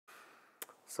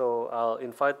So I'll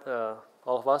invite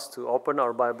all of us to open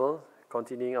our Bible,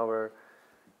 continuing our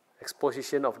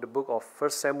exposition of the book of 1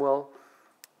 Samuel.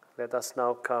 Let us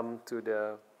now come to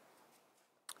the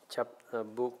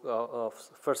book of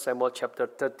 1 Samuel chapter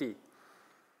 30.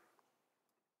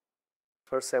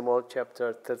 1 Samuel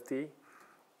chapter 30.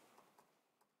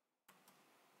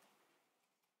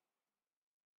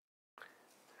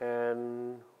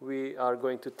 And we are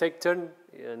going to take turn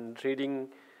in reading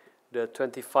the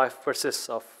 25 verses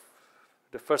of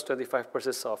the first 25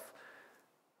 verses of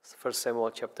 1 Samuel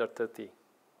chapter 30.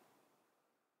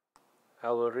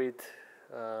 I will read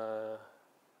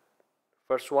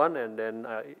verse 1, and then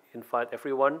I invite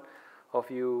every one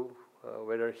of you,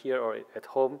 whether here or at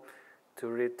home, to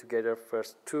read together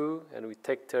verse 2, and we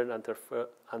take turn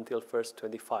until verse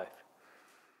 25.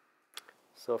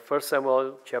 So 1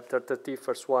 Samuel chapter 30,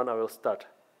 verse 1, I will start.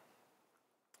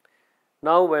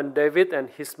 Now when David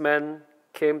and his men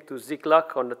came to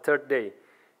Ziklag on the third day,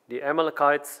 the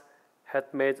Amalekites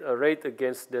had made a raid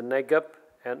against the Negeb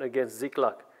and against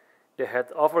Ziklag. They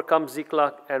had overcome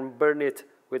Ziklag and burned it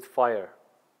with fire.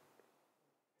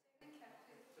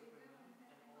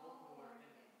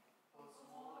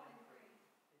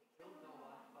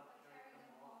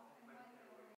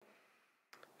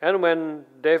 And when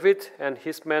David and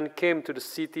his men came to the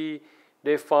city,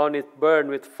 they found it burned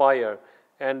with fire,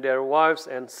 and their wives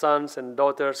and sons and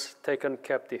daughters taken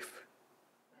captive.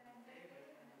 Then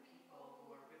David and the people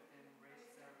who were with him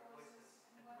raised their voices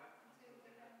and wept until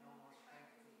they had no more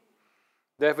strength to weep.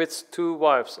 David's two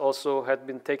wives also had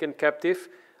been taken captive,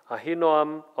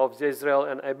 Ahinoam of Jezreel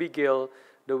and Abigail,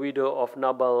 the widow of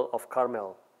Nabal of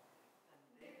Carmel.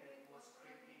 And David was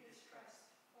greatly distressed,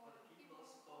 for the people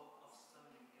spoke of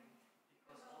stoning him,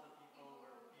 because all the people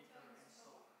were bitter and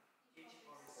sore, each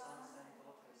for his sons and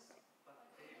daughters. But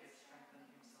David strengthened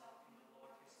himself in the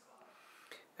Lord his God.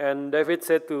 And David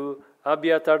said to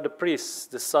Abiathar the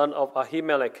priest, the son of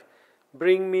Ahimelech,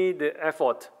 "Bring me the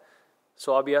ephod."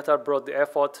 So Abiathar brought the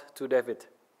ephod to David.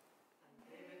 And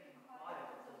David inquired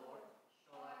of the Lord,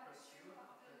 "Shall I pursue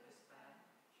after this band?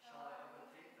 Shall I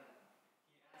overtake them?"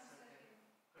 He answered him,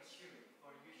 "Pursue,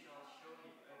 for you shall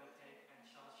surely overtake and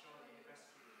shall surely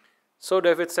rescue." So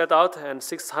David set out, and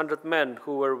 600 men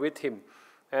who were with him,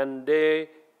 and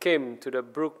they came to the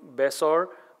brook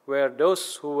Besor, where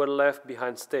those who were left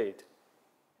behind stayed.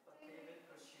 But David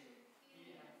pursued,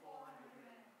 he and 400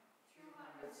 men.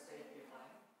 200 stayed behind,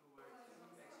 who were too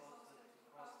exhausted to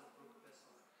cross the brook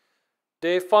Besor.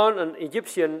 They found an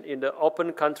Egyptian in the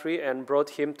open country and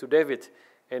brought him to David,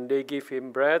 and they gave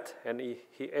him bread, and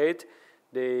he ate.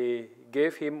 They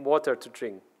gave him water to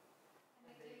drink.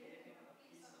 And they gave him a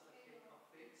piece of the cake of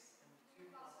figs and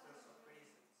 2 clusters of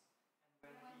raisins.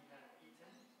 And when he had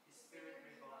eaten, his spirit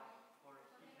revived, for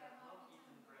he had not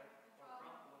eaten bread or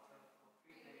drunk water for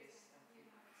 3 days and 3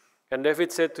 nights. And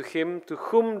David said to him, "To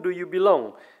whom do you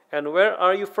belong, and where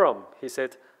are you from?" He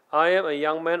said, "I am a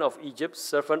young man of Egypt,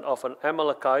 servant of an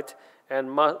Amalekite,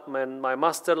 and my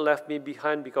master left me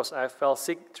behind because I fell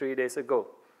sick 3 days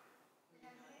ago." We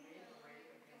had made a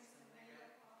raid against the Negeb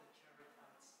of the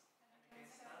Cherethites, and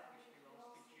against that which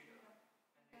belongs to Judah,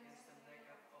 and against the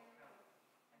Negeb of Caleb,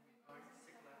 and we burned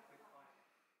Ziklag with fire.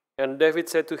 And David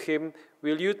said to him,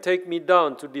 "Will you take me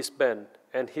down to this band?"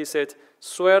 And he said,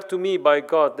 "Swear to me by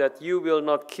God that you will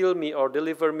not kill me or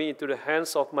deliver me into the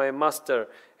hands of my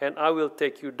master, and I will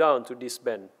take you down to this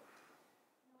band."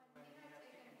 When we had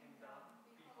taken him down,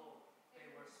 behold,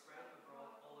 they were spread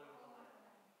abroad all over the land,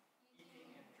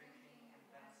 eating and drinking and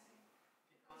dancing,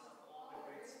 because of all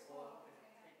the great spoil they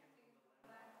had taken from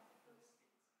the land of the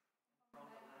Philistines, and from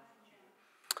the land of Judah.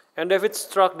 And David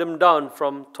struck them down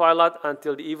from twilight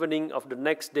until the evening of the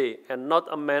next day, and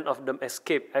not a man of them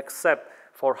escaped, except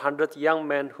 400 young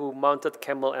men who mounted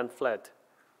camel and fled.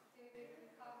 David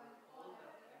recovered all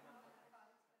that the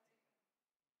Amalekites had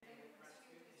taken. David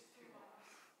rescued his 2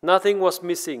 wives. Nothing was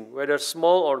missing, whether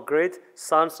small or great,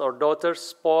 sons or daughters,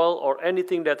 spoil or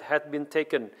anything that had been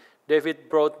taken. David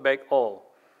brought back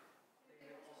all.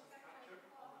 David also captured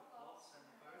all the flocks and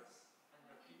herds, and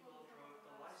the people drove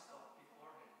the livestock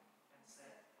before him, and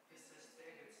said, "This is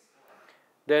David's spoil."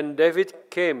 Then David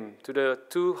came to the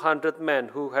 200 men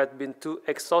who had been too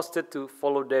exhausted to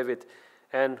follow David,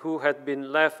 and who had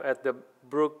been left at the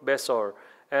brook Besor.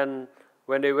 And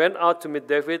when they went out to meet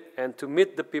David and to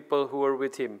meet the people who were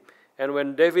with him, and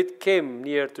when David came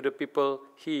near to the people,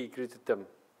 he greeted them.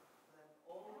 Then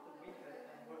all the wicked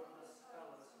and worthless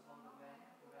fellows among the men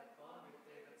who had gone with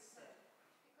David said,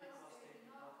 "Because they did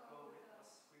not go with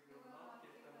us, we will not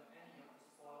give them any of the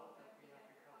spoil that we have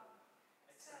recovered,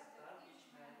 except that each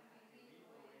man had to lead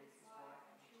away his wife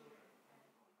and children and go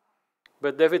back."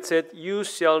 But David said, "You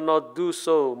shall not do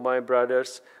so, my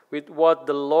brothers, with what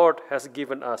the Lord has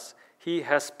given us. He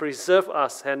has preserved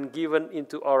us and given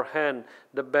into our hand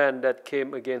the band that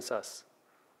came against us."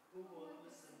 Who will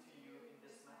listen to you in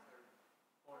this matter?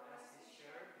 For as his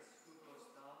share is who goes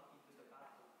down into the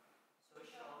battle, so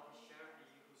shall his share be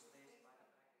who stays by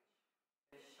the baggage.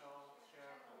 They shall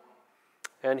share alike.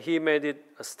 And he made it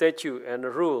a statute and a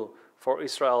rule for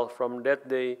Israel from that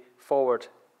day forward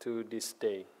to this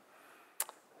day.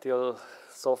 Till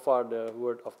so far the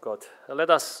word of God.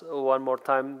 Let us one more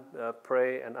time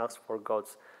pray and ask for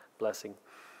God's blessing.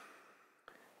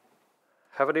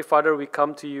 Heavenly Father, we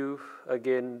come to you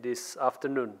again this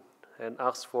afternoon and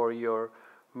ask for your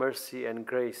mercy and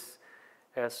grace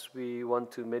as we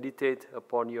want to meditate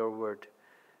upon your word.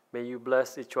 May you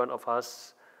bless each one of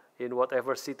us in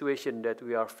whatever situation that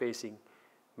we are facing.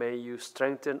 May you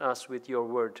strengthen us with your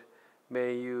word.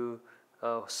 May you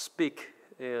speak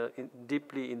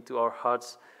deeply into our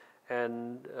hearts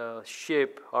and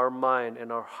shape our mind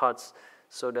and our hearts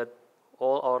so that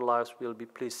all our lives will be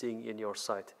pleasing in your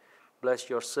sight.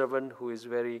 Bless your servant who is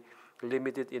very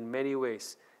limited in many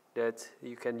ways, that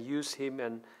you can use him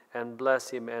and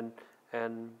bless him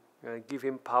and give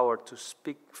him power to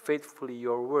speak faithfully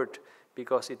your word,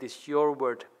 because it is your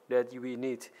word that we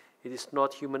need. It is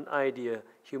not human idea,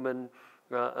 human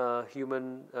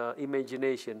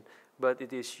imagination, but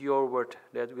it is your word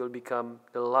that will become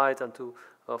the light unto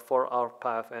for our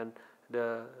path and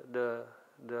the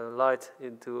light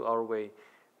into our way.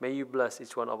 May you bless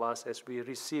each one of us as we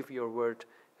receive your word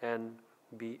and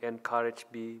be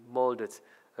encouraged, be molded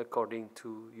according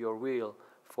to your will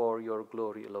for your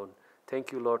glory alone.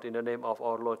 Thank you, Lord. In the name of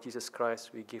our Lord Jesus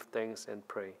Christ, we give thanks and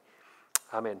pray.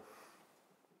 Amen.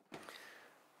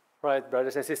 Right,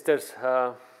 brothers and sisters,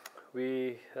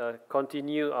 we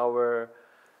continue our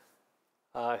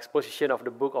exposition of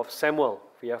the book of Samuel.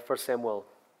 We have 1 Samuel.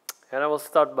 And I will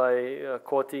start by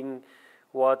quoting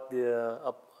what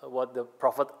the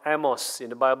prophet Amos in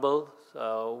the Bible,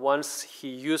 once he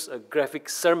used a graphic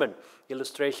sermon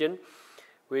illustration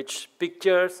which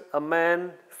pictures a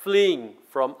man fleeing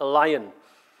from a lion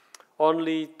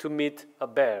only to meet a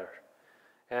bear.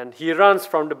 And he runs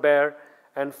from the bear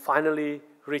and finally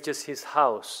reaches his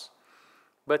house.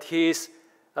 But as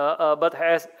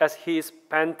he is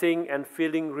panting and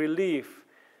feeling relief,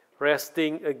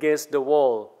 resting against the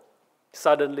wall,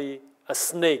 suddenly a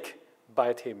snake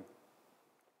bit him.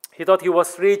 He thought he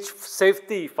was reached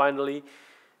safety finally,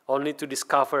 only to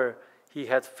discover he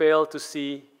had failed to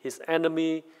see his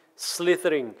enemy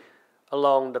slithering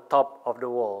along the top of the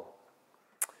wall.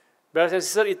 Brothers and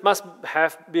sisters, it must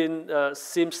have been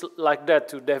seems like that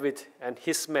to David and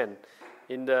his men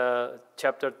in the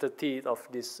chapter 30 of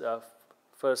this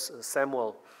 1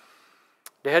 Samuel.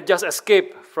 They had just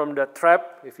escaped from the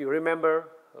trap. If you remember,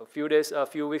 a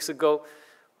few weeks ago,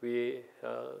 we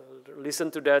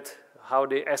listened to that, how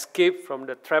they escaped from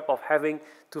the trap of having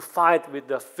to fight with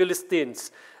the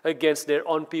Philistines against their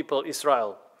own people,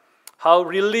 Israel. How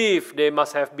relieved they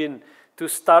must have been to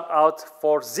start out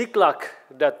for Ziklag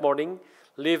that morning,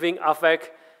 leaving Afek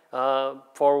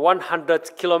for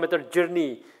 100-kilometer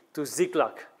journey to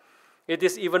Ziklag. It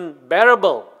is even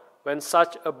bearable when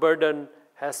such a burden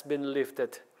has been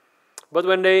lifted. But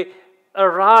when they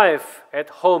arrive at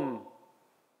home,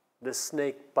 the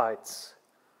snake bites.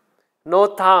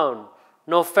 No town,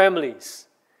 no families.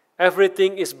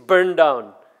 Everything is burned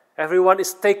down. Everyone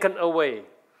is taken away.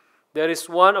 There is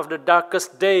one of the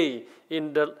darkest day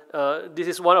in this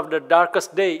is one of the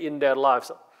darkest day in their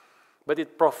lives. But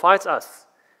it provides us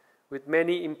with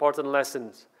many important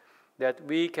lessons that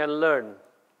we can learn.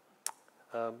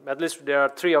 At least there are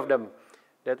 3 of them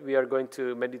that we are going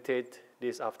to meditate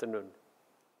this afternoon.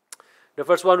 The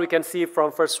first one we can see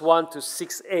from verse 1 to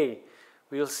 6a.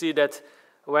 We will see that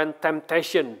when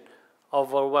temptation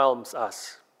overwhelms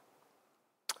us.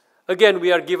 Again,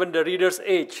 we are given the reader's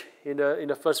age in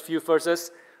the first few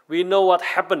verses. We know what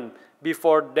happened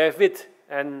before David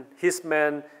and his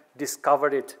men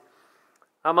discovered it.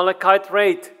 Amalekite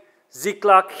raid,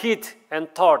 Ziklag hit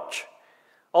and torch.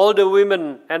 All the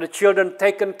women and the children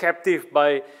taken captive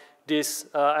by these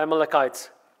Amalekites.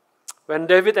 When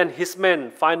David and his men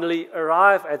finally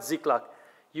arrive at Ziklag,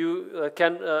 you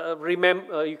can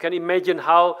imagine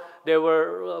how they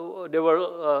were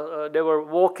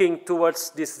walking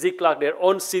towards this Ziklag, their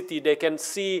own city. They can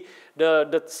see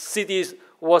the city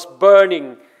was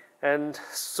burning, and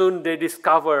soon they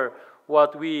discover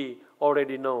what we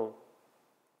already know.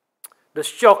 The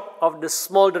shock of the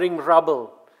smoldering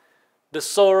rubble, the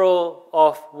sorrow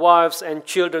of wives and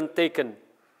children taken.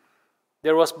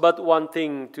 There was but one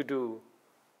thing to do: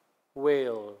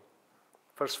 wail.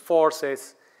 Verse 4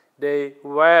 says, they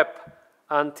wept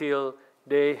until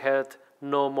they had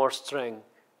no more strength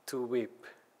to weep.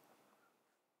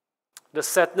 The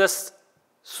sadness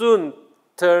soon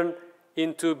turned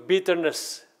into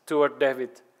bitterness toward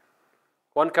David.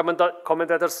 One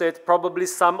commentator said probably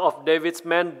some of David's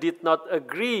men did not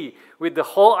agree with the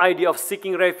whole idea of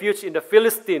seeking refuge in the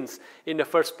Philistines in the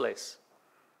first place.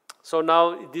 So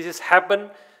now this has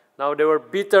happened. Now they were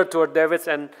bitter toward David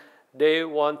and they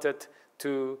wanted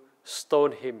to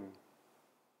stone him.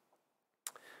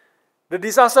 The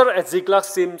disaster at Ziklag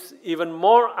seems even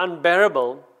more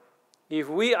unbearable if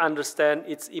we understand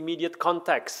its immediate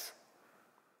context.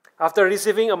 After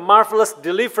receiving a marvelous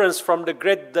deliverance from the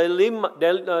great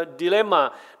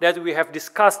dilemma that we have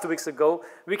discussed 2 weeks ago,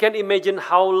 we can imagine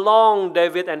how long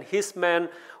David and his men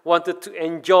wanted to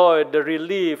enjoy the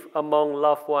relief among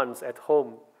loved ones at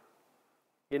home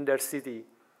in their city.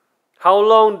 How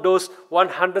long those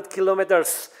 100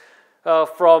 kilometers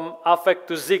from Afek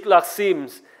to Ziklag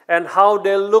seems, and how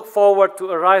they look forward to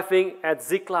arriving at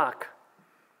Ziklag.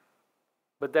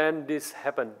 But then this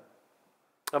happened.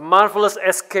 A marvelous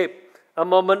escape, a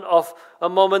moment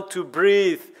to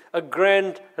breathe, a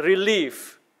grand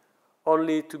relief,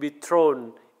 only to be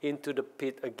thrown into the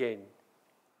pit again.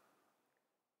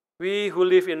 We who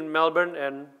live in Melbourne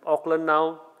and Auckland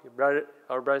now,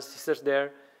 our brothers and sisters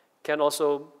there, can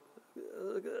also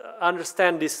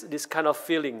understand this kind of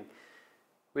feeling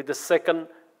with the second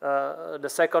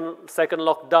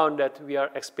lockdown that we are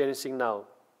experiencing now.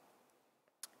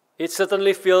 It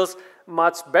certainly feels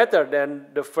much better than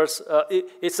the first.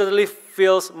 It certainly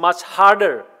feels much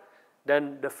harder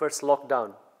than the first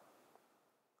lockdown.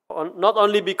 Not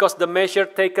only because the measure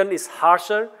taken is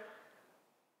harsher,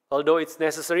 although it's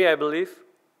necessary, I believe,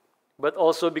 but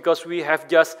also because we have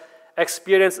just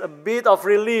experienced a bit of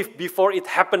relief before it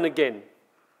happened again.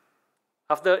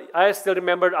 I still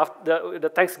remember after the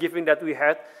Thanksgiving that we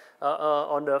had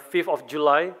on the 5th of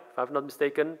July, if I'm not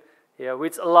mistaken,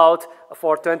 which allowed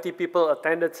for 20 people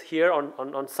attended here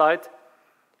on site.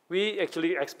 We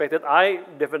actually expected, I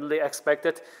definitely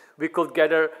expected, we could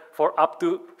gather for up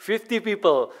to 50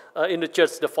 people in the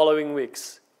church the following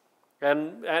weeks.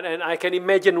 And I can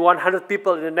imagine 100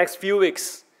 people in the next few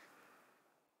weeks.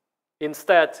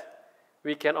 Instead,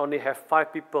 we can only have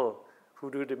 5 people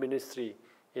who do the ministry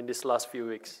in these last few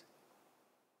weeks.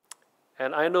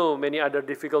 And I know many other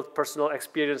difficult personal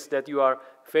experiences that you are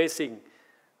facing.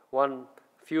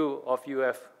 Few of you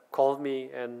have called me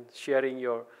and sharing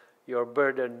your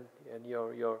burden and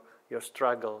your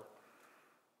struggle.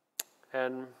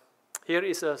 And here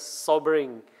is a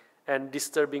sobering and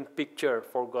disturbing picture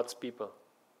for God's people.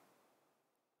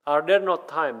 Are there not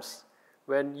times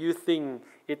when you think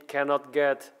it cannot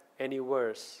get any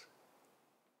worse?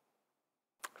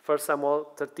 1 Samuel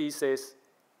 30 says,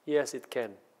 yes, it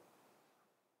can.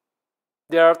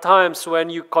 There are times when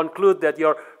you conclude that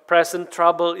your present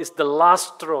trouble is the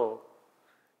last straw.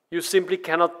 You simply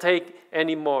cannot take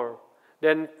any more.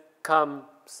 Then comes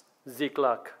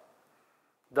Ziklag,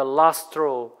 the last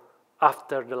straw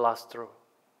after the last straw.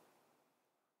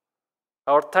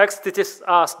 Our text teaches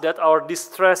us that our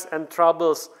distress and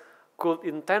troubles could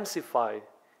intensify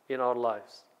in our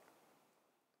lives.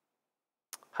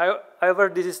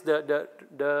 However, this is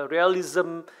the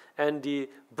realism and the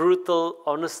brutal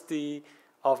honesty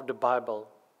of the Bible.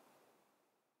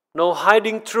 No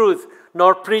hiding truth,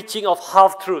 nor preaching of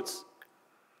half-truths.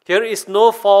 Here is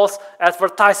no false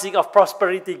advertising of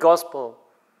prosperity gospel.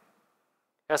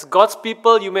 As God's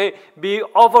people, you may be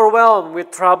overwhelmed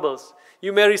with troubles.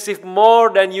 You may receive more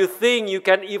than you think you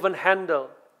can even handle.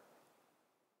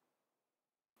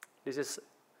 This is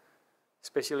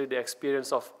especially the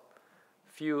experience of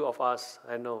few of us,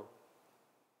 I know.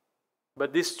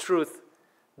 But this truth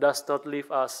does not leave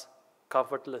us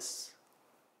comfortless.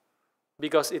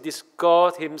 Because it is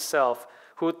God Himself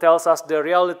who tells us the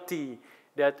reality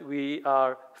that we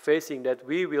are facing, that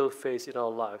we will face in our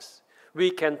lives.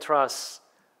 We can trust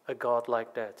a God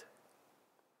like that.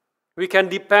 We can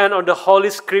depend on the Holy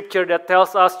Scripture that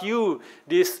tells us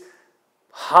this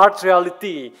hard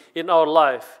reality in our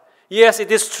life. Yes,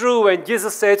 it is true when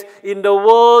Jesus said, in the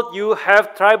world you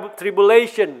have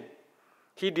tribulation.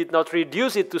 He did not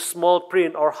reduce it to small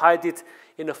print or hide it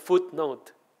in a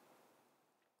footnote.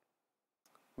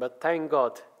 But thank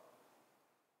God,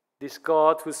 this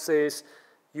God who says,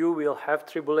 you will have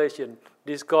tribulation.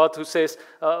 This God who says,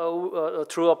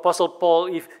 through Apostle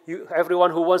Paul,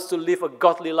 everyone who wants to live a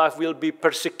godly life will be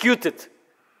persecuted.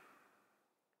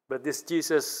 But this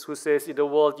Jesus who says, in the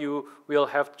world you will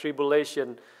have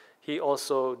tribulation, He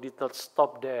also did not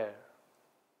stop there.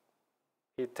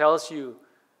 He tells you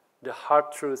the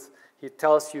hard truth. he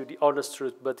tells you the honest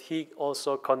truth, but he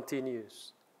also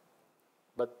continues.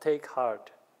 But take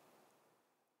heart,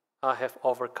 I have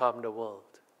overcome the world.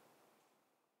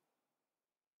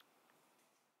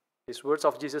 These words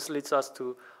of Jesus leads us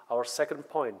to our second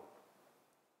point,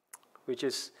 which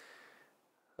is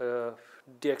the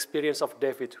experience of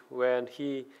David when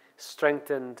he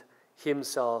strengthened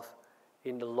himself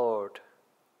in the Lord.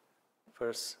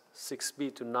 Verse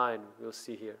 6b to 9, we'll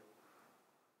see here.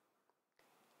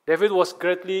 David was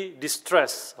greatly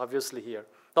distressed, obviously here.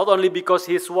 Not only because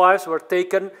his wives were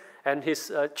taken and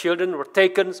his children were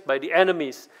taken by the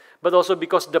enemies, but also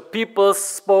because the people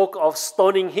spoke of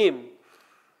stoning him.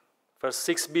 Verse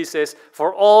 6b says,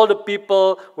 for all the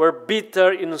people were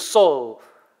bitter in soul,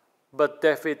 but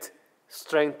David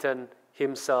strengthened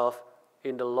himself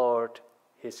in the Lord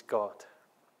his God.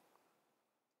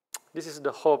 This is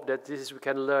the hope that we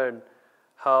can learn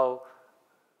how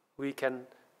we can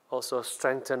also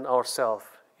strengthen ourselves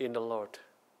in the Lord.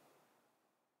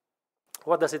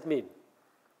 What does it mean?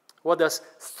 What does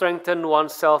strengthen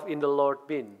oneself in the Lord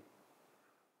mean?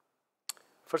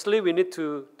 Firstly, we need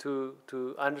to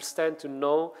understand, to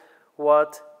know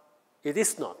what it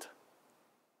is not.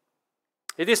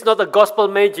 It is not a gospel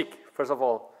magic, first of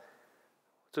all.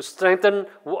 To strengthen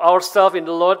ourselves in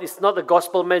the Lord is not a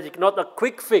gospel magic, not a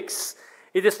quick fix.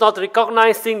 It is not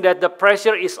recognizing that the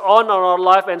pressure is on our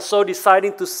life and so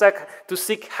deciding to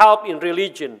seek help in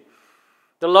religion.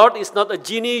 The Lord is not a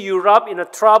genie you rub in a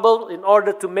trouble in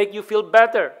order to make you feel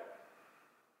better.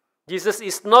 Jesus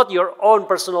is not your own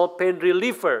personal pain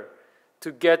reliever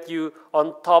to get you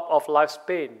on top of life's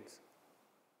pains.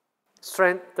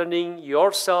 Strengthening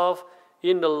yourself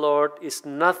in the Lord is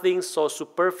nothing so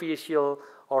superficial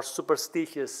or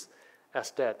superstitious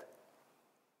as that.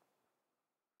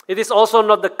 It is also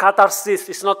not the catharsis.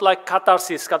 It's not like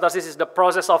catharsis. Catharsis is the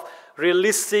process of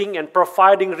releasing and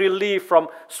providing relief from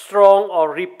strong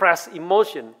or repressed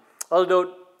emotion.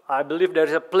 Although I believe there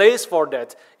is a place for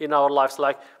that in our lives.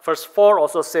 Like verse 4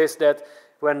 also says that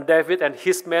when David and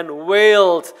his men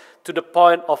wailed to the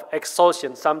point of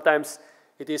exhaustion, sometimes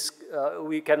it is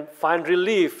we can find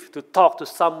relief to talk to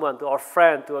someone, to our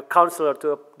friend, to a counselor,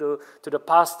 to the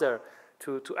pastor,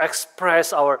 to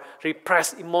express our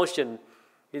repressed emotion.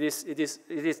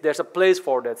 There's a place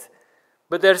for that.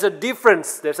 But there's a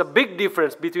difference, there's a big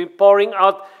difference between pouring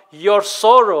out your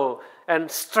sorrow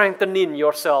and strengthening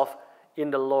yourself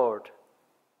in the Lord.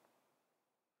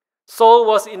 Saul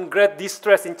was in great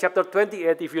distress in chapter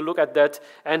 28, if you look at that,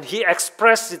 and he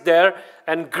expressed it there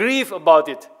and grieved about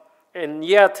it. And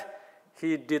yet,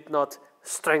 he did not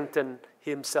strengthen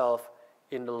himself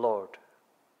in the Lord.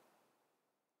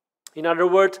 In other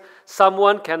words,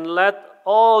 someone can let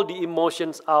all the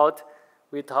emotions out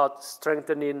without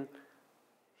strengthening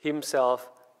himself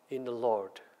in the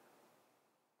Lord.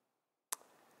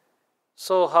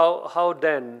 So how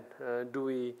then do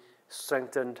we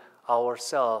strengthen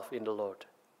ourselves in the Lord?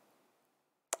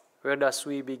 Where does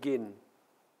we begin?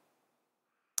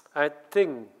 I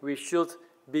think we should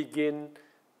begin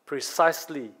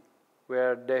precisely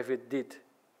where David did.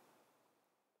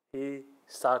 He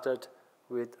started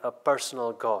with a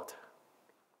personal God.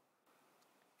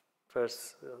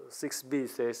 Verse 6b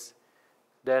says,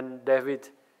 then David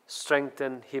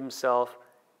strengthened himself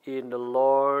in the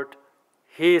Lord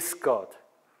his God.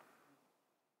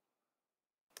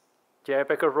 J.I.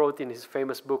 Packer wrote in his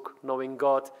famous book, Knowing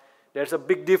God, there's a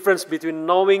big difference between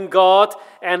knowing God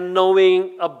and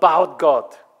knowing about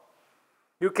God.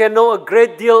 You can know a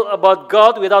great deal about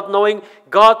God without knowing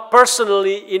God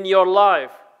personally in your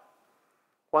life.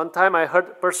 One time I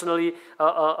heard personally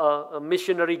a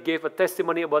missionary gave a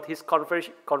testimony about his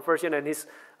conversion and his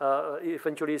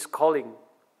eventually his calling.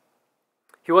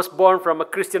 He was born from a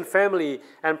Christian family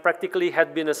and practically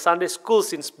had been a Sunday school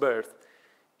since birth.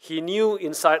 He knew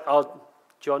inside out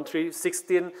John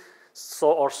 3:16,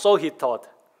 so he thought.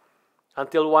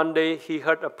 Until one day he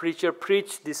heard a preacher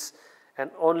preach this,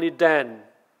 and only then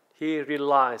he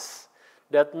realized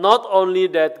that not only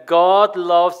that God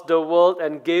loves the world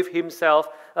and gave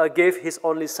his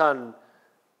only Son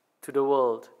to the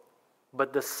world,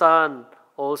 but the Son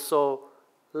also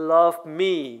loved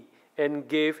me and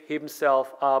gave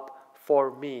himself up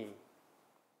for me.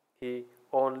 He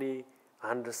only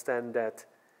understood that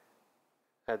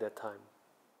at that time.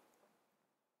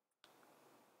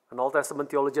 An Old Testament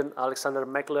theologian, Alexander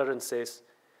McLaren, says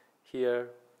here,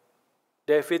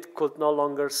 David could no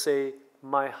longer say,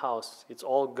 my house, it's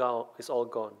all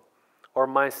gone. Or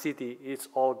my city, it's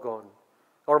all gone.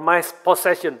 Or my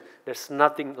possession, there's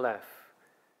nothing left.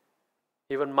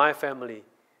 Even my family,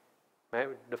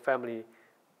 the family,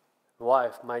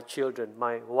 wife, my children,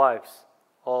 my wives,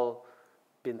 all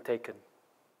been taken.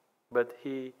 But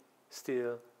he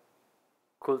still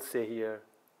could say here,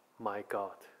 my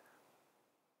God.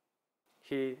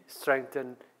 He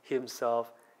strengthened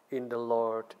himself in the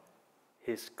Lord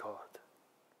his God.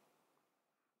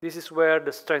 This is where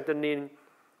the strengthening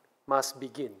must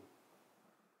begin.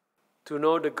 To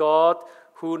know the God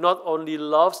who not only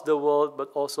loves the world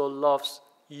but also loves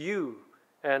you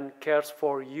and cares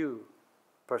for you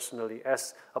personally.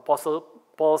 As Apostle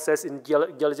Paul says in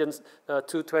Galatians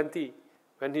 2:20,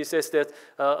 when he says that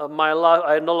my life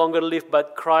I no longer live,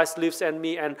 but Christ lives in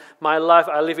me, and my life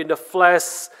I live in the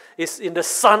flesh is in the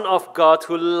Son of God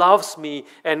who loves me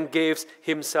and gives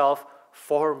himself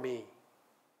for me.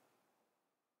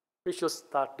 We should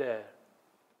start there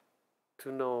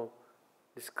to know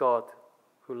this God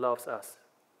who loves us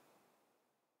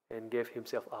and gave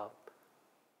himself up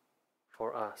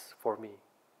for us, for me.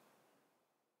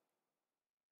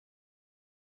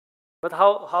 But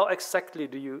how exactly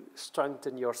do you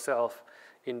strengthen yourself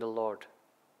in the Lord?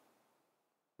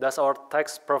 Does our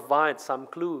text provide some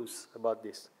clues about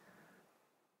this?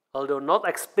 Although not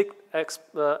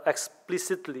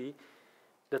explicitly,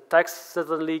 the text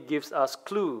certainly gives us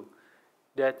clue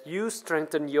that you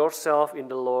strengthen yourself in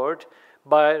the Lord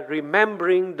by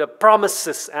remembering the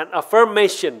promises and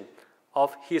affirmation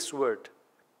of His Word.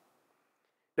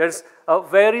 There's a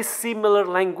very similar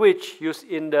language used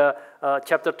in the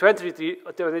chapter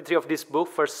 23 of this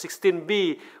book, verse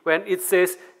 16b, when it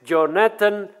says,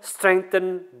 Jonathan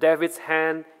strengthened David's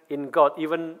hand in God.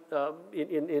 Even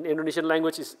in Indonesian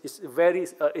language, is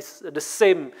the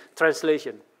same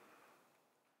translation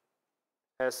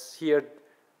as here,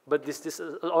 but this is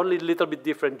only a little bit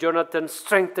different. Jonathan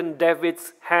strengthened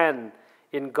David's hand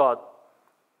in God.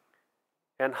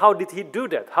 And how did he do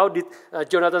that? How did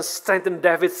Jonathan strengthen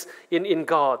David's in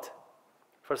God?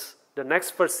 First, the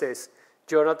next verse says,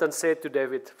 Jonathan said to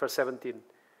David, verse 17,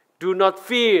 do not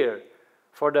fear,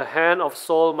 for the hand of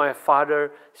Saul my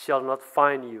father shall not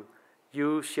find you.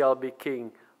 You shall be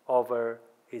king over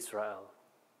Israel.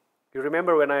 You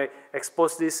remember when I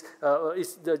exposed this,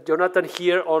 Jonathan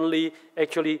here only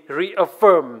actually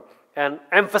reaffirmed and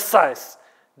emphasized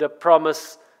the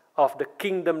promise of the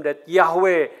kingdom that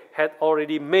Yahweh had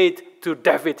already made to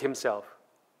David himself.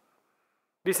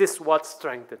 This is what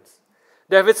strengthens.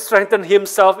 David strengthened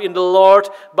himself in the Lord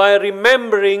by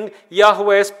remembering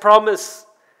Yahweh's promise,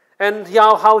 and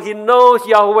how he knows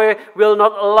Yahweh will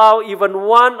not allow even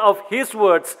one of his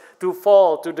words to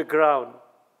fall to the ground.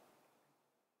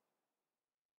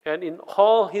 And in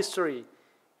all history,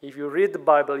 if you read the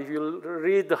Bible, if you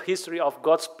read the history of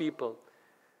God's people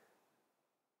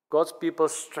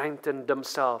strengthen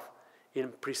themselves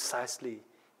in precisely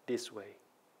this way.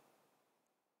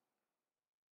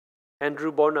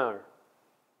 Andrew Bonar,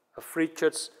 a Free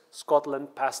Church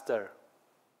Scotland pastor,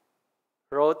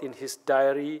 wrote in his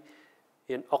diary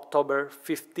in October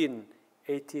 15,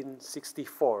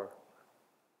 1864,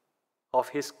 of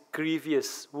his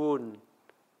grievous wound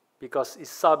because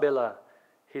Isabella,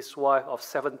 his wife of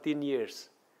 17 years,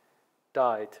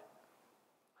 died,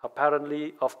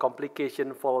 apparently of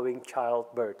complication following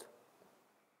childbirth.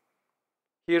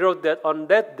 He wrote that on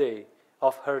that day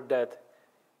of her death,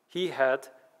 he had,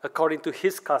 according to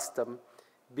his custom,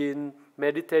 been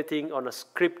meditating on a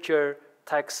scripture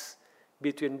text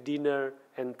between dinner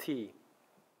and tea.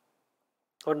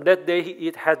 On that day,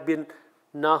 it had been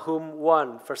Nahum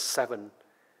 1, verse 7,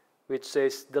 which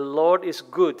says, the Lord is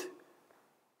good,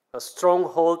 a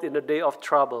stronghold in the day of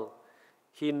trouble.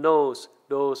 He knows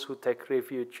those who take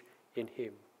refuge in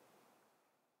Him.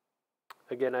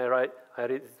 Again, I read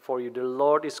it for you. The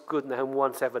Lord is good, Nahum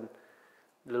 1:7.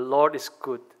 The Lord is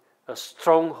good, a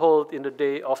stronghold in the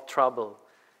day of trouble.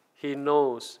 He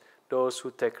knows those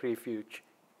who take refuge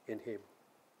in Him.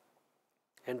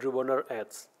 Andrew Bonar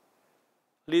adds,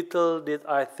 little did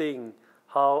I think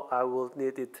how I would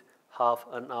need it half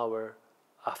an hour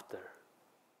after.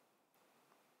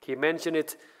 He mentioned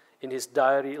it in his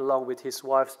diary along with his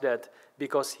wife's death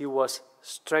because he was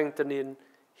strengthening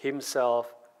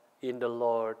himself in the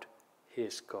Lord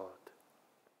his God.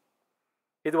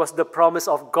 It was the promise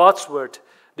of God's word,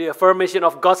 the affirmation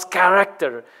of God's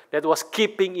character that was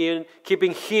keeping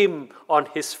him on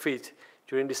his feet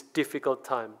during this difficult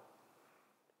time.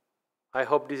 I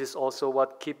hope this is also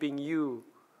what keeping you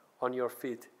on your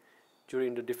feet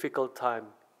during the difficult time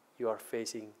you are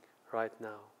facing right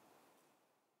now.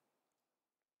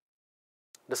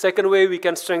 The second way we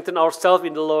can strengthen ourselves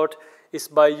in the Lord is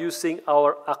by using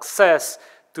our access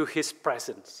to His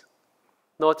presence.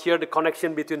 Note here the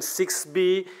connection between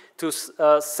 6b to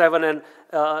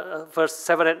verse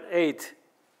 7 and 8.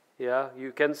 Yeah,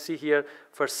 you can see here,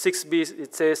 verse 6b,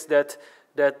 it says that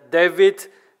that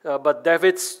but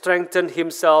David strengthened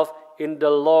himself in the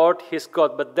Lord his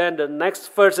God. But then the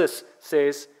next verses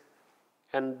says,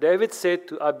 and David said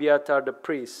to Abiathar the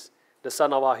priest, the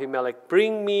son of Ahimelech,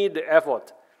 bring me the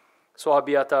ephod. So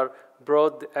Abiathar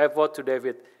brought the ephod to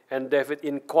David, and David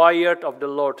inquired of the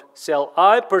Lord, shall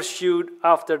I pursue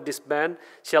after this band?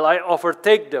 Shall I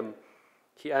overtake them?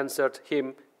 He answered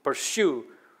him, pursue,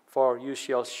 for you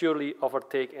shall surely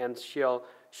overtake and shall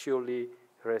surely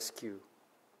rescue.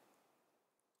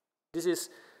 This is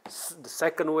the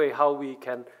second way how we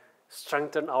can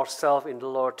strengthen ourselves in the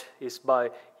Lord, is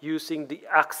by using the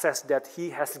access that He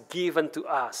has given to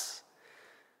us,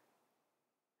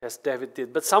 as David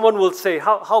did. But someone will say,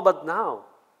 how about now?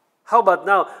 How about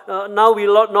now? Now we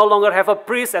no longer have a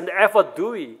priest and the ephod, do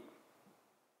we?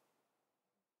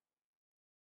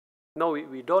 No,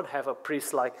 we don't have a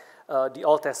priest like the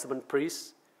Old Testament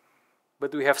priest,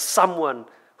 but we have someone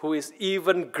who is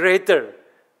even greater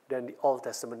than the Old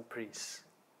Testament priest.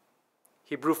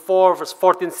 Hebrews 4 verse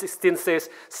 14-16 says,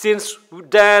 since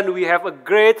then we have a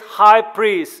great high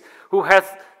priest who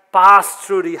hath passed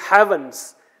through the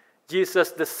heavens,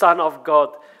 Jesus the Son of God.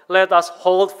 Let us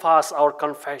hold fast our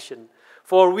confession.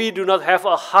 For we do not have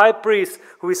a high priest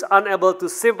who is unable to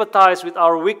sympathize with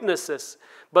our weaknesses,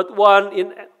 but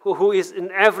one who is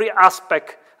in every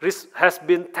aspect has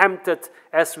been tempted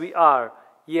as we are,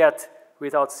 yet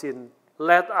without sin.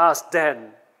 Let us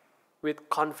then, with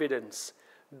confidence,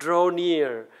 draw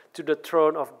near to the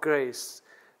throne of grace,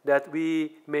 that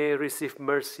we may receive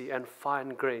mercy and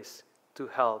find grace to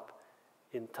help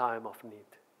in time of need.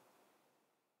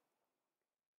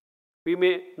 We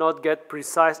may not get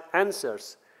precise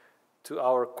answers to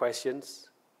our questions,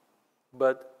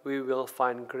 but we will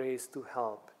find grace to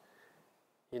help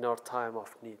in our time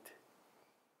of need,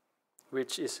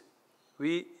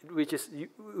 we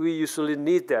usually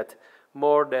need that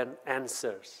more than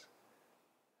answers,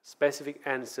 specific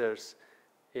answers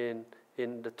in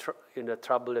the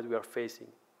trouble that we are facing.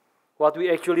 What we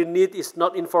actually need is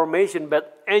not information,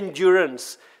 but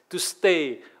endurance to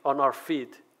stay on our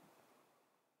feet.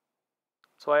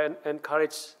 So I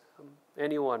encourage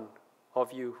any one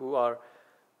of you who are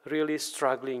really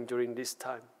struggling during this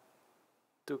time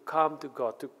to come to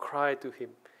God, to cry to Him,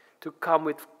 to come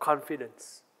with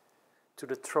confidence to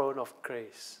the throne of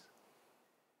grace,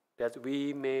 that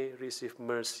we may receive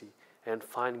mercy and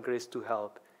find grace to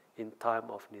help in time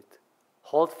of need.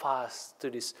 Hold fast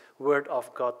to this word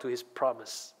of God, to His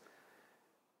promise,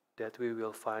 that we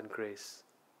will find grace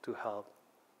to help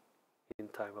in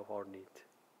time of our need.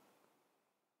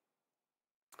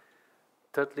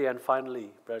 Thirdly and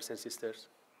finally, brothers and sisters,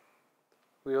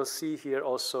 we will see here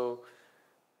also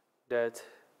that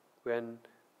when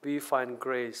we find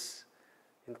grace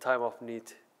in time of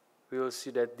need, we will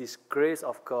see that this grace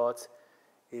of God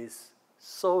is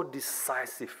so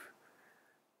decisive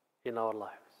in our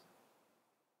lives,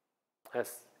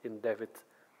 as in David.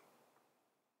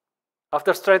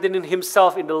 After strengthening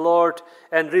himself in the Lord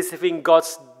and receiving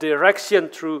God's direction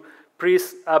through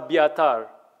priest Abiathar,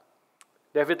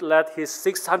 David led his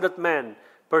 600 men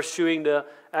pursuing the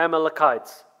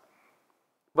Amalekites.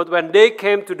 But when they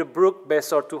came to the brook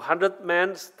Besor, 200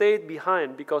 men stayed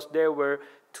behind because they were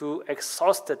too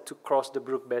exhausted to cross the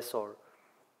brook Besor.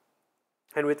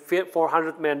 And with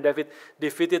 400 men, David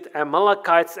defeated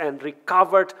Amalekites and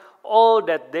recovered all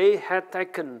that they had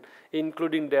taken,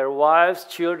 including their wives,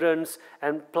 children,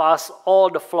 and plus all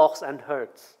the flocks and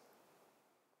herds.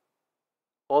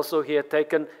 Also, he had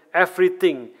taken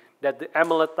everything that the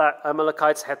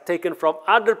Amalekites had taken from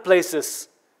other places,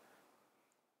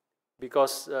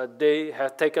 because they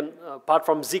had taken, apart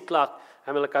from Ziklag,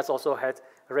 Amalekites also had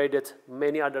raided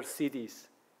many other cities.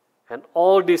 And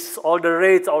all the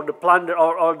raids, all the plunder,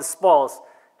 all the spoils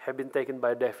have been taken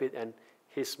by David and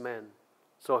his men.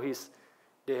 So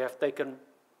they have taken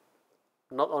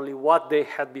not only what they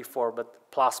had before,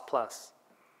 but plus.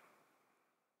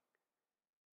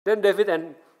 Then David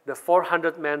and the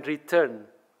 400 men returned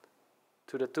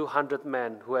to the 200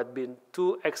 men who had been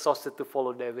too exhausted to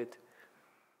follow David.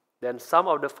 Then some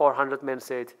of the 400 men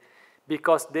said,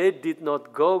 because they did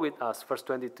not go with us, verse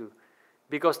 22,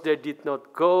 because they did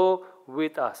not go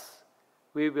with us,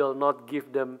 we will not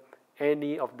give them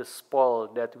any of the spoil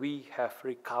that we have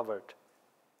recovered,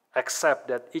 except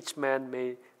that each man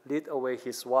may lead away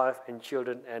his wife and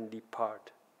children and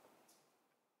depart.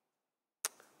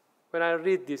 When I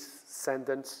read this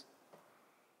sentence,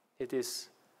 it is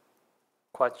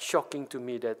quite shocking to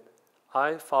me that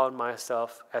I found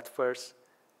myself at first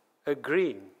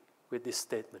agreeing with this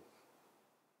statement.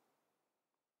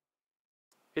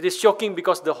 It is shocking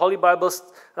because the Holy Bible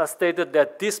stated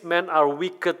that these men are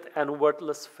wicked and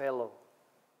worthless fellows.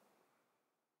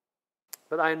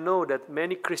 But I know that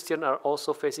many Christians are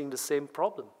also facing the same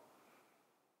problem.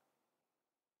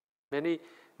 Many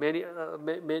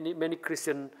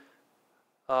Christians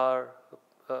are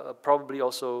probably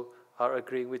also are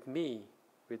agreeing with me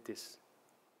with this.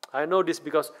 I know this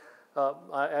because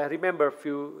I remember a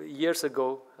few years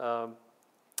ago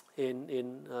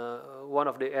in one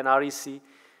of the NREC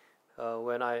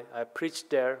when I preached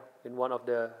there in one of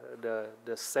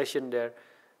the session there,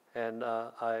 and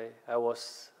I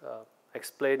was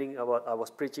explaining about, I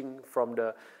was preaching from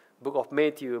the book of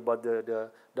Matthew about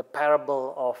the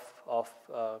parable of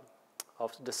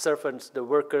the servants, the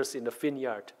workers in the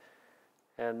vineyard.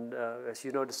 And as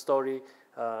you know the story,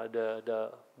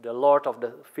 the Lord of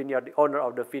the vineyard, the owner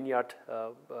of the vineyard,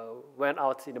 went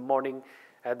out in the morning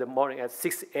at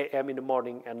 6 a.m. in the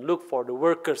morning and looked for the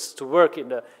workers to work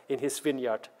in his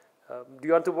vineyard. Do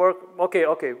you want to work?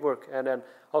 Okay, work. And then,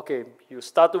 okay, you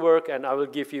start to work, and I will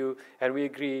give you. And we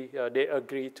agree. They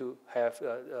agree to have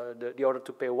the order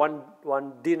to pay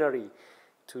one denarii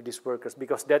to these workers,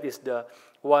 because that is the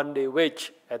 1 day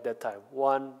wage at that time.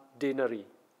 1 denarii.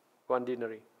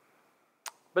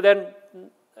 But then,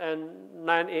 and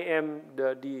 9 a.m.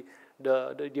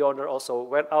 the owner also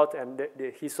went out, and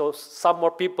he saw some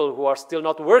more people who are still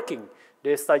not working.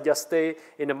 They just stay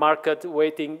in the market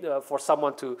waiting for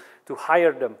someone to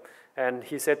hire them. And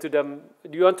he said to them,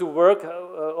 "Do you want to work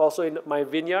also in my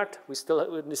vineyard? We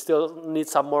still need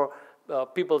some more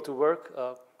people to work."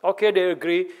 Okay, they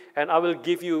agree, and I will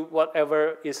give you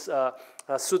whatever is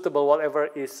suitable,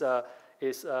 whatever is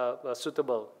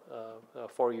suitable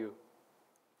for you.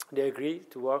 They agree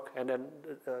to work, and then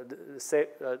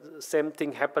the same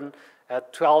thing happened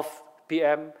at 12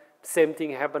 p.m., same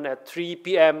thing happened at 3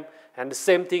 p.m., and the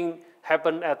same thing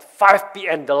happened at 5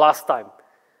 p.m. the last time.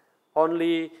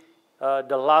 Only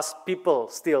the last people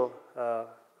still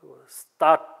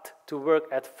start to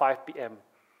work at 5 p.m.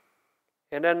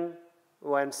 And then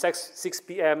when 6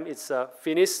 p.m. it's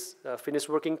finished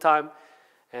working time,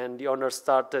 and the owner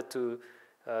started to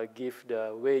give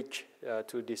the wage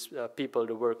to these people,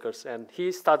 the workers. And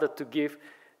he started to give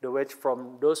the wage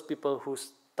from those people who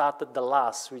started the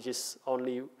last, which is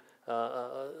only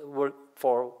work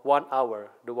for 1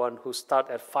 hour, the one who start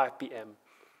at 5 p.m.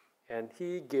 And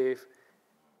he gave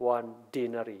 1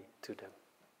 denarii to them.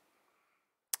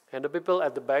 And the people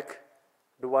at the back,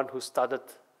 the one who started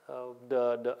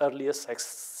the earliest at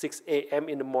 6 a.m.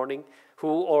 in the morning,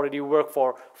 who already worked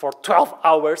for 12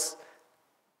 hours,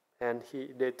 and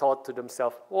they thought to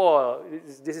themselves, "Oh,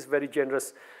 this is very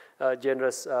generous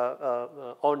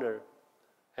honor."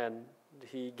 And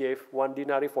he gave 1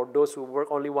 denarii for those who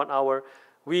work only 1 hour.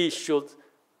 We should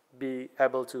be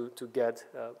able to get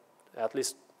at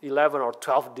least 11 or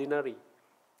 12 denarii.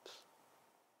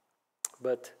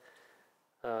 But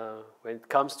when it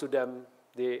comes to them,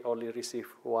 they only receive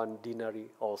 1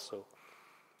 denarii also.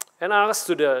 And I asked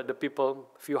to the people,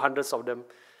 a few hundreds of them,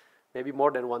 maybe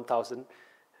more than 1,000.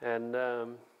 And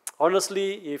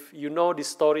honestly, if you know this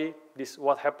story,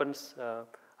 what happens,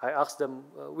 I asked them,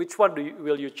 which one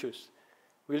will you choose?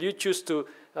 Will you choose to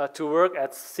work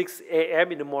at 6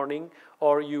 a.m. in the morning,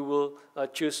 or you will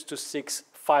choose to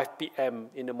 5 p.m.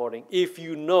 in the morning, if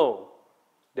you know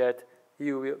that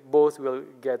you both will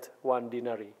get 1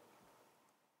 denarii?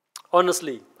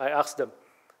 Honestly, I asked them,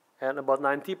 and about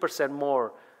 90%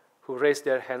 more who raised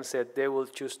their hands said they will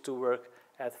choose to work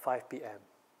at 5 p.m.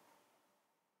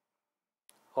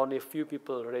 Only a few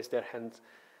people raised their hands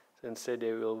and said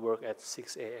they will work at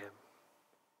 6 a.m.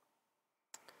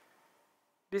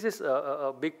 This is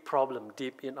a big problem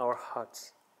deep in our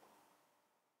hearts.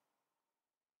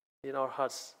 In our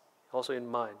hearts, also in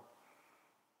mine.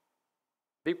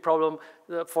 Big problem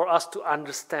for us to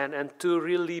understand and to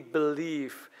really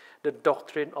believe the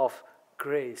doctrine of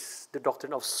grace, the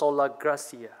doctrine of sola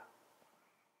gratia.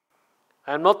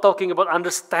 I'm not talking about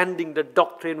understanding the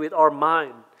doctrine with our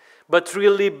mind, but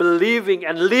really believing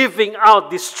and living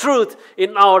out this truth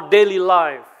in our daily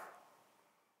life.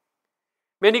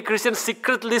 Many Christians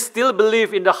secretly still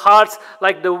believe in the hearts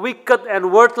like the wicked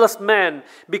and worthless man.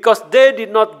 Because they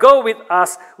did not go with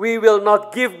us, we will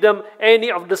not give them any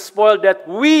of the spoil that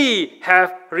we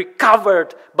have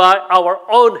recovered by our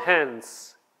own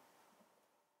hands.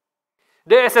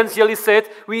 They essentially said,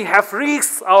 we have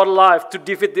risked our life to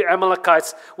defeat the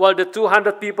Amalekites, while the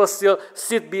 200 people still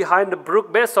sit behind the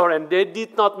brook Besor, and they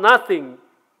did nothing.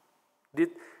 They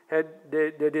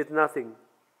did nothing.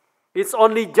 It's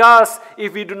only just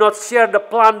if we do not share the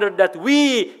plunder that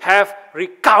we have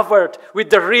recovered with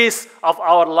the risk of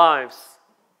our lives.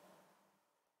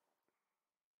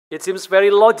 It seems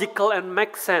very logical and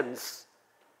makes sense.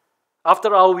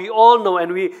 After all, we all know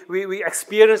and we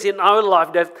experience in our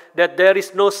life that there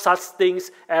is no such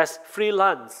things as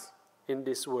freelance in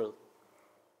this world.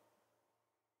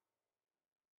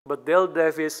 But Dale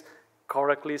Davis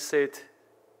correctly said,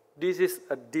 this is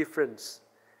a difference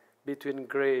between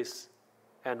grace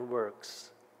and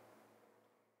works.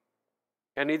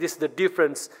 And it is the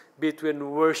difference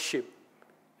between worship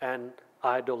and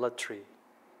idolatry.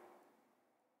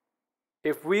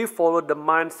 If we follow the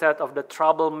mindset of the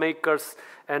troublemakers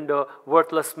and the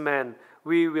worthless men,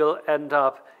 we will end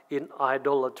up in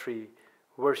idolatry,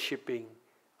 worshiping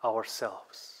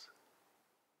ourselves.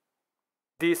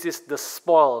 This is the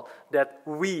spoil that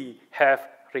we have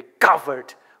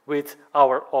recovered with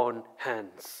our own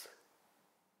hands.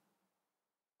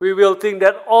 We will think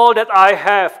that all that I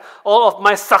have, all of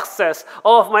my success,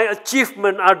 all of my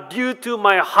achievement are due to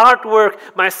my hard work,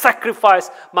 my sacrifice,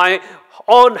 my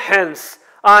own hands.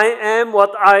 I am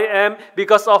what I am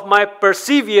because of my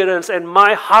perseverance and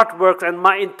my hard work and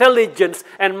my intelligence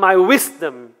and my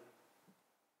wisdom.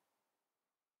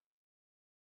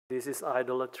 This is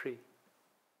idolatry.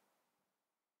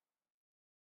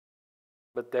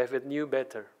 But David knew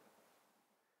better.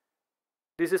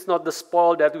 This is not the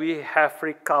spoil that we have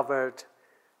recovered,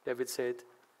 David said,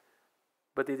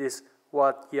 but it is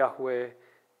what Yahweh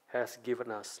has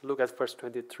given us. Look at verse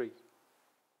 23.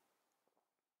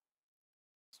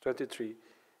 23,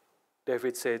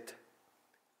 David said,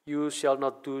 you shall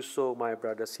not do so, my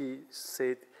brothers. He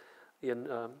said in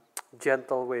a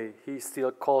gentle way. He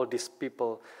still called these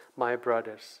people my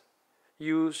brothers.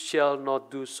 You shall not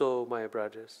do so, my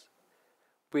brothers,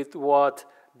 with what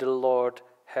the Lord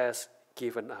has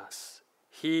given us.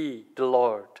 He, the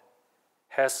Lord,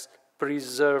 has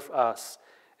preserved us,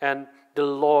 and the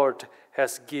Lord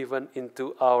has given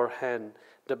into our hand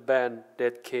the band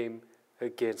that came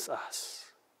against us.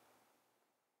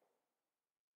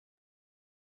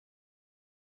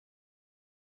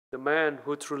 The man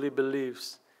who truly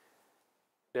believes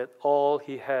that all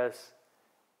he has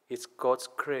is God's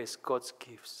grace, God's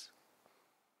gifts,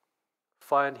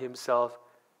 finds himself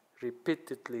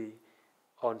repeatedly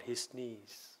on his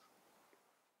knees,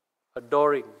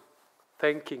 adoring,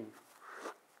 thanking,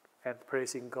 and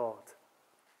praising God.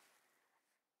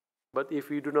 But if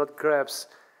we do not grasp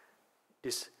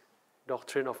this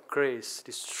doctrine of grace,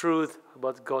 this truth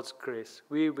about God's grace,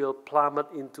 we will plummet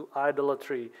into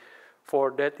idolatry,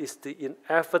 for that is the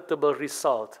inevitable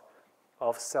result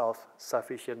of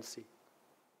self-sufficiency.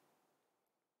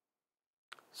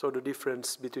 So the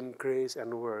difference between grace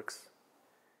and works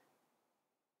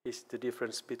is the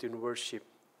difference between worship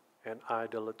and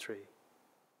idolatry.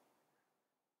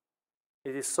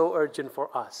 It is so urgent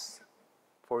for us,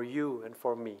 for you and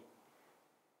for me,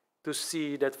 to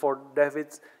see that for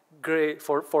David,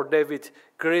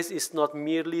 grace is not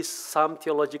merely some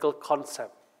theological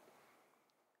concept,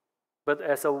 but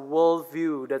as a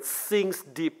worldview that sinks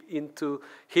deep into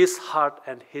his heart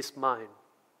and his mind.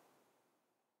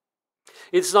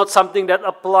 It's not something that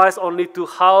applies only to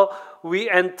how we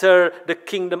enter the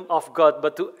kingdom of God,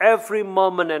 but to every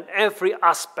moment and every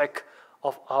aspect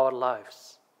of our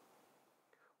lives.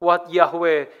 What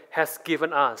Yahweh has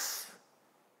given us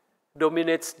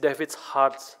dominates David's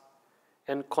heart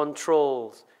and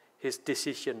controls his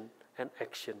decision and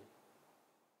action.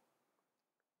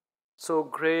 So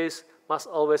grace must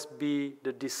always be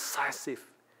the decisive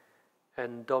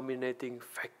and dominating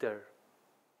factor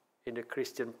in the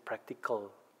Christian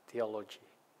practical theology.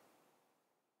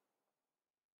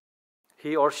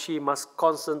 He or she must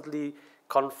constantly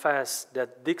confess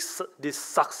that this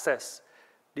success,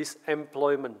 this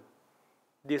employment,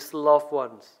 these loved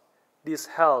ones, this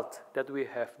health that we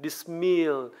have, this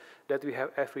meal that we have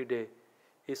every day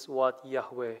is what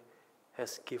Yahweh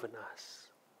has given us.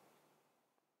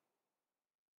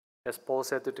 As Paul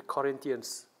said to the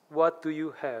Corinthians, what do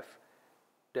you have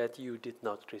that you did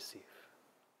not receive?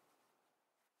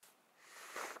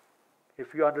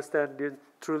 If you understand and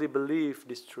truly believe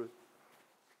this truth,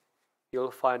 you'll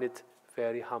find it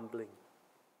very humbling.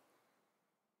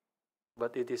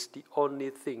 But it is the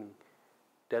only thing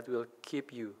that will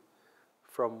keep you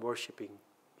from worshiping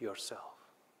yourself.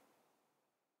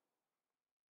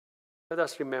 Let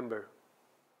us remember,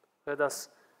 let us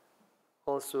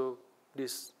also,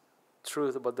 this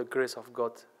truth about the grace of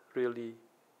God really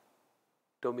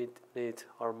dominate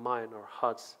our mind, our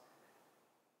hearts,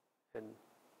 and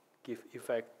give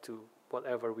effect to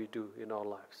whatever we do in our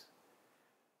lives.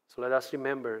 So let us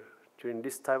remember, during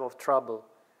this time of trouble,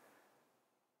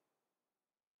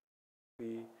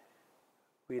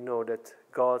 we know that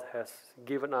God has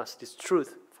given us this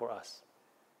truth for us.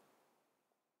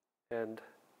 And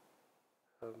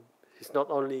He's not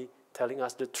only telling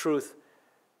us the truth,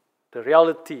 the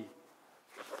reality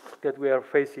that we are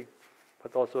facing,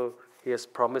 but also He has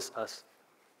promised us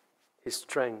His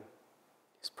strength.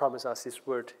 He's promised us His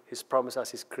word. He's promised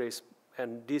us His grace.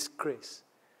 And this grace,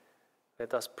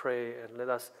 let us pray and let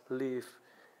us live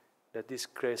that this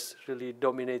grace really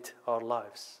dominate our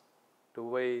lives, the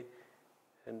way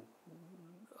and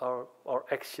our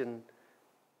action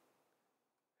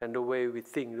and the way we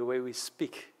think, the way we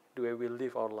speak, the way we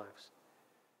live our lives.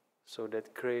 So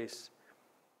that grace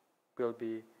will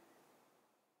be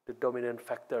the dominant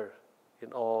factor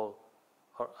in all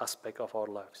our aspects of our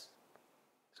lives.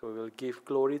 So we will give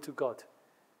glory to God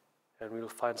and we will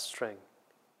find strength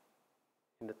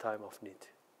in the time of need.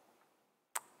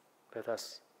 Let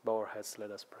us bow our heads,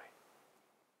 let us pray.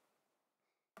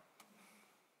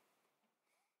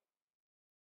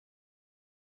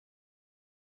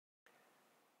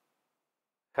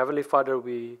 Heavenly Father,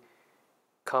 we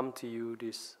come to you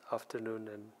this afternoon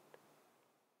and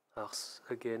ask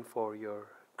again for your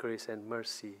grace and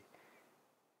mercy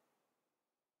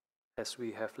as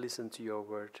we have listened to your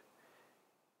word.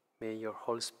 May your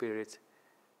Holy Spirit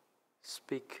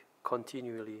speak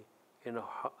continually in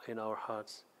our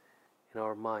hearts, in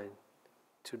our mind,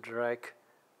 to direct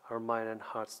our mind and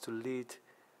hearts, to lead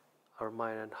our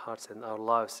mind and hearts and our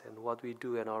lives, and what we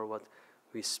do and what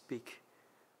we speak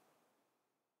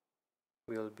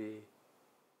will be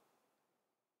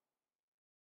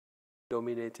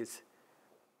dominated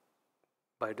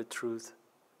by the truth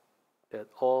that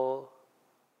all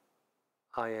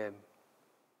I am,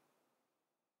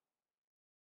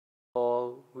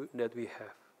 all that we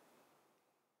have,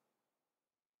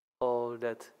 all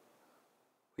that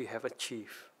we have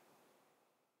achieved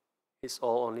is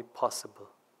all only possible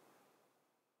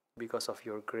because of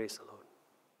your grace alone.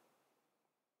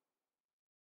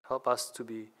 Help us to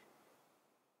be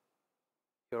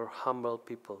your humble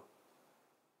people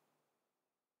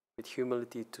with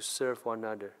humility to serve one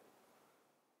another,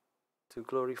 to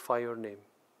glorify your name,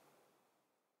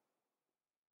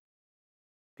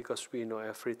 because we know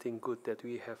everything good that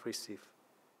we have received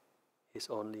is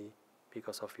only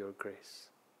because of your grace.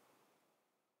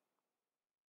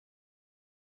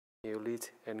 May you lead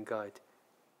and guide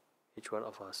each one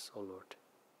of us, O Lord.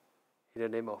 In the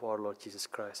name of our Lord Jesus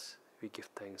Christ, we give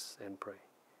thanks and pray.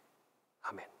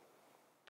 Amen.